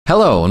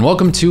Hello and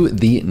welcome to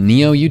the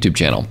Neo YouTube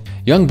channel.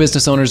 Young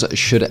business owners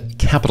should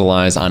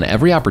capitalize on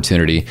every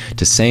opportunity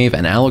to save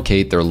and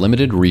allocate their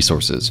limited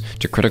resources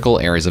to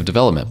critical areas of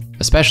development,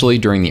 especially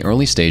during the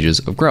early stages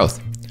of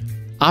growth.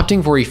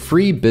 Opting for a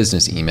free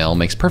business email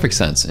makes perfect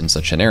sense in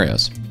such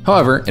scenarios.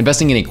 However,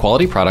 investing in a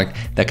quality product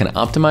that can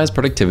optimize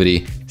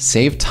productivity,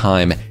 save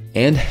time,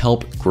 and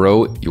help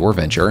grow your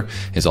venture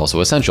is also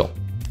essential.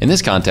 In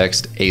this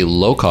context, a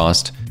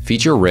low-cost,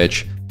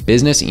 feature-rich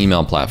business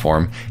email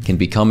platform can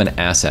become an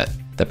asset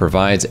that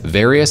provides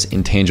various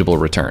intangible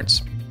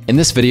returns. In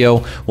this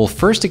video, we'll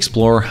first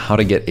explore how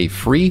to get a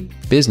free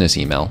business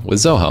email with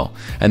Zoho,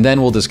 and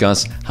then we'll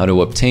discuss how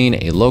to obtain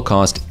a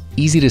low-cost,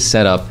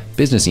 easy-to-set-up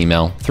business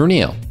email through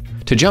Neo.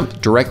 To jump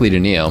directly to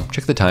Neo,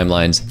 check the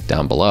timelines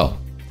down below.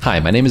 Hi,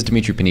 my name is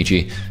Dimitri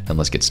Panici, and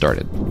let's get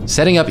started.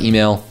 Setting up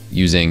email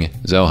using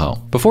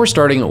Zoho. Before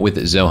starting with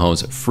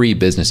Zoho's free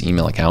business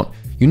email account,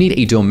 you need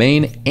a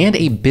domain and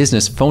a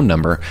business phone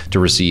number to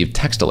receive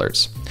text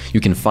alerts.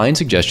 You can find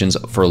suggestions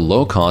for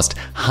low-cost,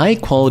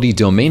 high-quality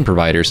domain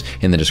providers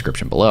in the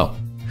description below.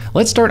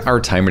 Let's start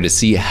our timer to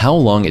see how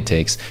long it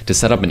takes to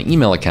set up an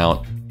email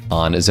account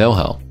on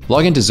Zoho.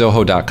 Log into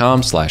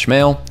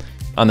zoho.com/mail.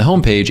 On the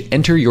homepage,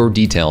 enter your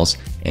details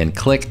and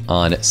click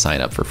on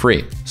Sign Up for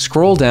Free.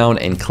 Scroll down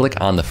and click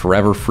on the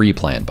Forever Free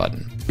Plan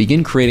button.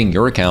 Begin creating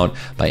your account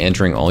by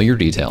entering all your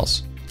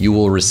details. You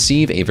will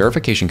receive a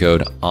verification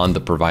code on the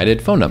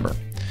provided phone number.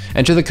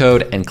 Enter the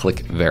code and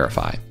click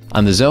Verify.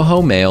 On the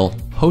Zoho Mail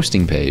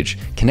hosting page,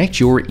 connect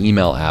your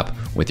email app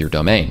with your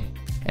domain.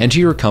 Enter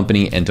your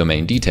company and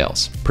domain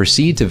details.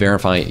 Proceed to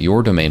verify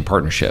your domain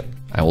partnership.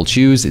 I will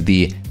choose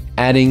the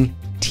Adding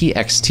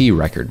TXT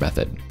Record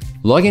method.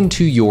 Log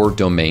into your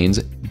domain's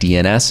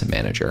DNS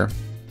manager.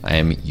 I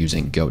am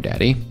using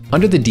GoDaddy.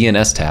 Under the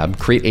DNS tab,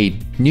 create a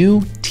new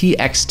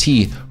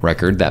TXT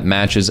record that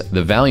matches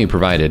the value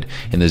provided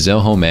in the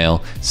Zoho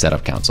Mail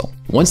Setup Console.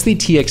 Once the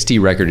TXT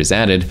record is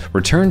added,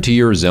 return to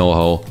your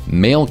Zoho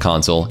Mail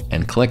console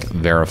and click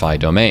Verify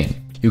Domain.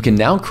 You can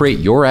now create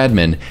your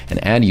admin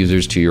and add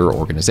users to your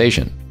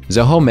organization.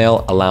 Zoho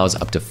Mail allows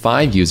up to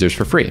 5 users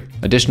for free.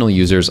 Additional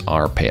users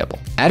are payable.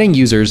 Adding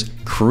users,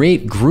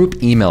 create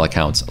group email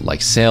accounts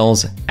like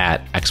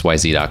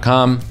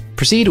sales@xyz.com.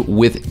 Proceed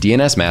with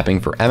DNS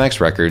mapping for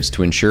MX records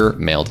to ensure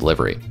mail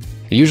delivery.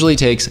 It usually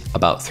takes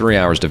about 3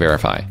 hours to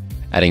verify,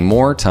 adding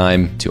more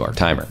time to our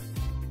timer.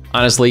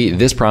 Honestly,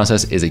 this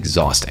process is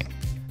exhausting,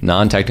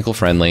 non-technical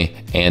friendly,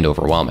 and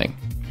overwhelming.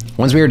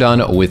 Once we are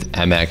done with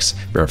MX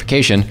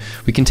verification,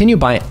 we continue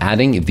by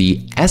adding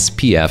the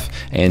SPF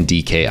and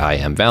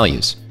DKIM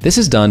values. This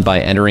is done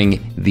by entering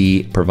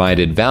the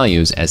provided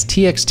values as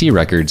TXT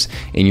records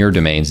in your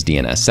domain's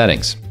DNS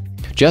settings.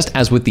 Just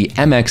as with the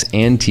MX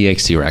and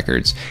TXT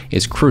records,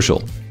 it's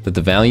crucial that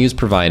the values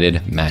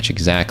provided match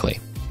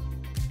exactly.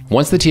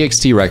 Once the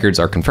TXT records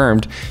are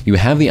confirmed, you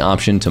have the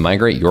option to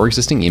migrate your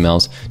existing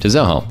emails to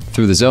Zoho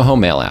through the Zoho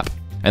Mail app.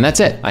 And that's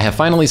it. I have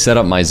finally set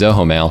up my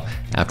Zoho Mail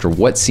after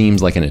what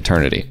seems like an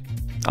eternity.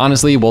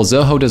 Honestly, while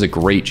Zoho does a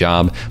great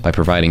job by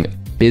providing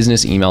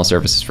business email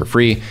services for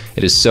free,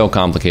 it is so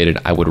complicated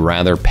I would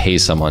rather pay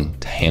someone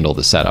to handle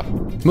the setup.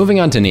 Moving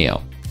on to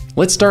Neo.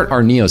 Let's start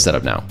our Neo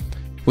setup now.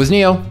 With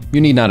Neo,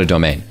 you need not a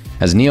domain,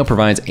 as Neo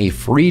provides a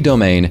free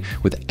domain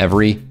with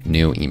every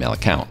new email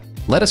account.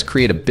 Let us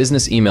create a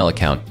business email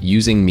account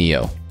using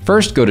Neo.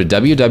 First, go to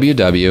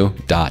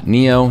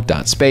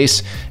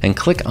www.neo.space and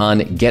click on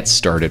Get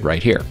Started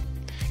right here.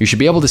 You should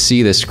be able to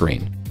see this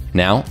screen.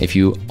 Now, if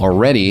you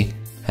already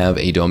have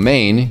a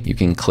domain, you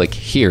can click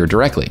here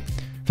directly.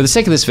 For the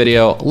sake of this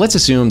video, let's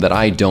assume that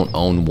I don't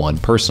own one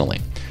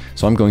personally.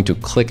 So I'm going to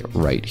click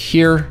right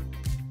here.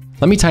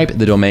 Let me type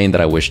the domain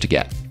that I wish to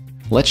get.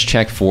 Let's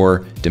check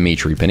for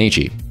Dimitri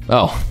Panici.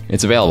 Oh,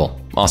 it's available.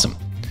 Awesome.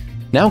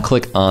 Now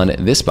click on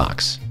this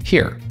box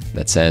here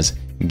that says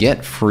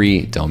Get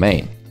Free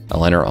Domain.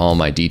 I'll enter all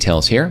my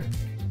details here,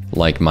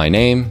 like my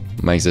name,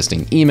 my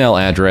existing email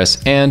address,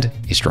 and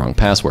a strong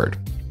password.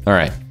 All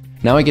right,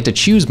 now I get to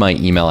choose my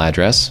email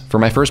address for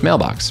my first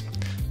mailbox.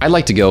 I'd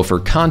like to go for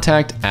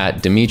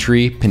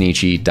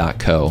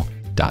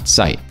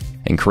contact@dimitripanici.co.site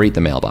and create the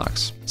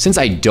mailbox. Since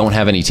I don't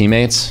have any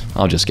teammates,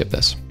 I'll just skip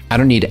this. I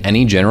don't need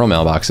any general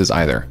mailboxes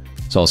either,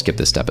 so I'll skip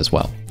this step as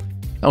well.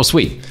 Oh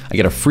sweet, I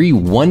get a free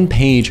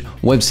one-page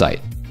website.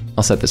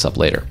 I'll set this up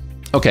later.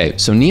 Okay,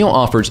 so Neo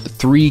offers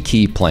 3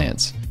 key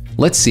plans.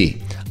 Let's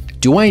see,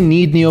 do I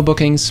need Neo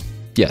bookings?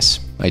 Yes,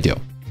 I do.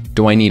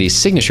 Do I need a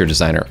signature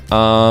designer?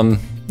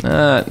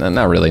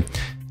 Not really.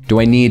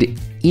 Do I need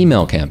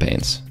email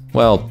campaigns?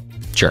 Well,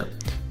 sure.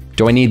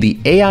 Do I need the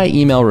AI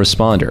email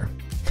responder?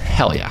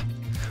 Hell yeah.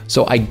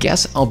 So I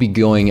guess I'll be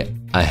going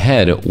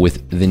ahead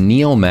with the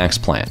Neo Max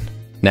plan.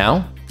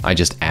 Now, I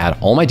just add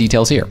all my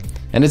details here,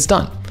 and it's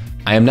done.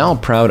 I am now a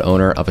proud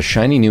owner of a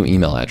shiny new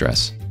email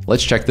address.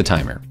 Let's check the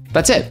timer.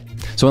 That's it.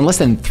 So in less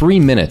than 3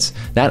 minutes,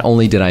 not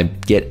only did I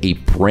get a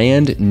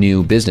brand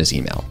new business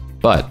email,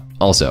 but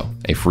also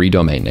a free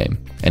domain name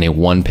and a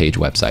one-page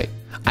website.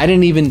 I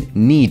didn't even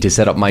need to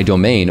set up my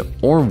domain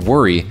or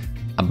worry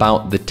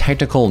about the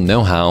technical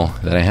know-how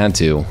that I had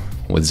to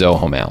with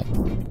Zoho Mail.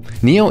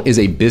 Neo is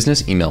a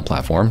business email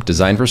platform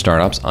designed for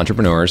startups,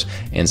 entrepreneurs,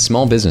 and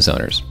small business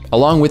owners.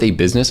 Along with a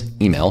business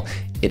email,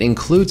 it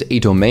includes a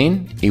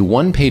domain, a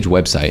one-page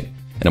website,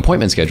 an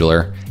appointment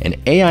scheduler, an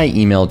AI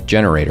email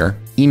generator,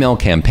 email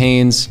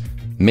campaigns,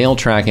 mail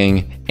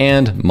tracking,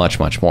 and much,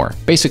 much more.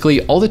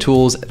 Basically, all the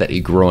tools that a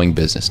growing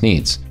business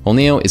needs. Well,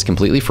 Neo is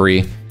completely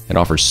free and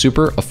offers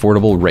super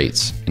affordable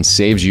rates and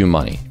saves you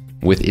money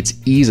with its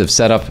ease of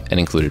setup and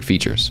included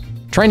features.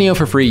 Try Neo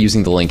for free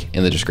using the link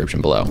in the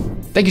description below.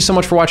 Thank you so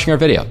much for watching our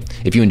video.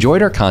 If you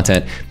enjoyed our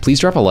content, please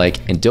drop a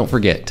like and don't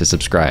forget to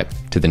subscribe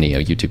to the Neo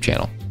YouTube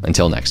channel.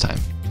 Until next time.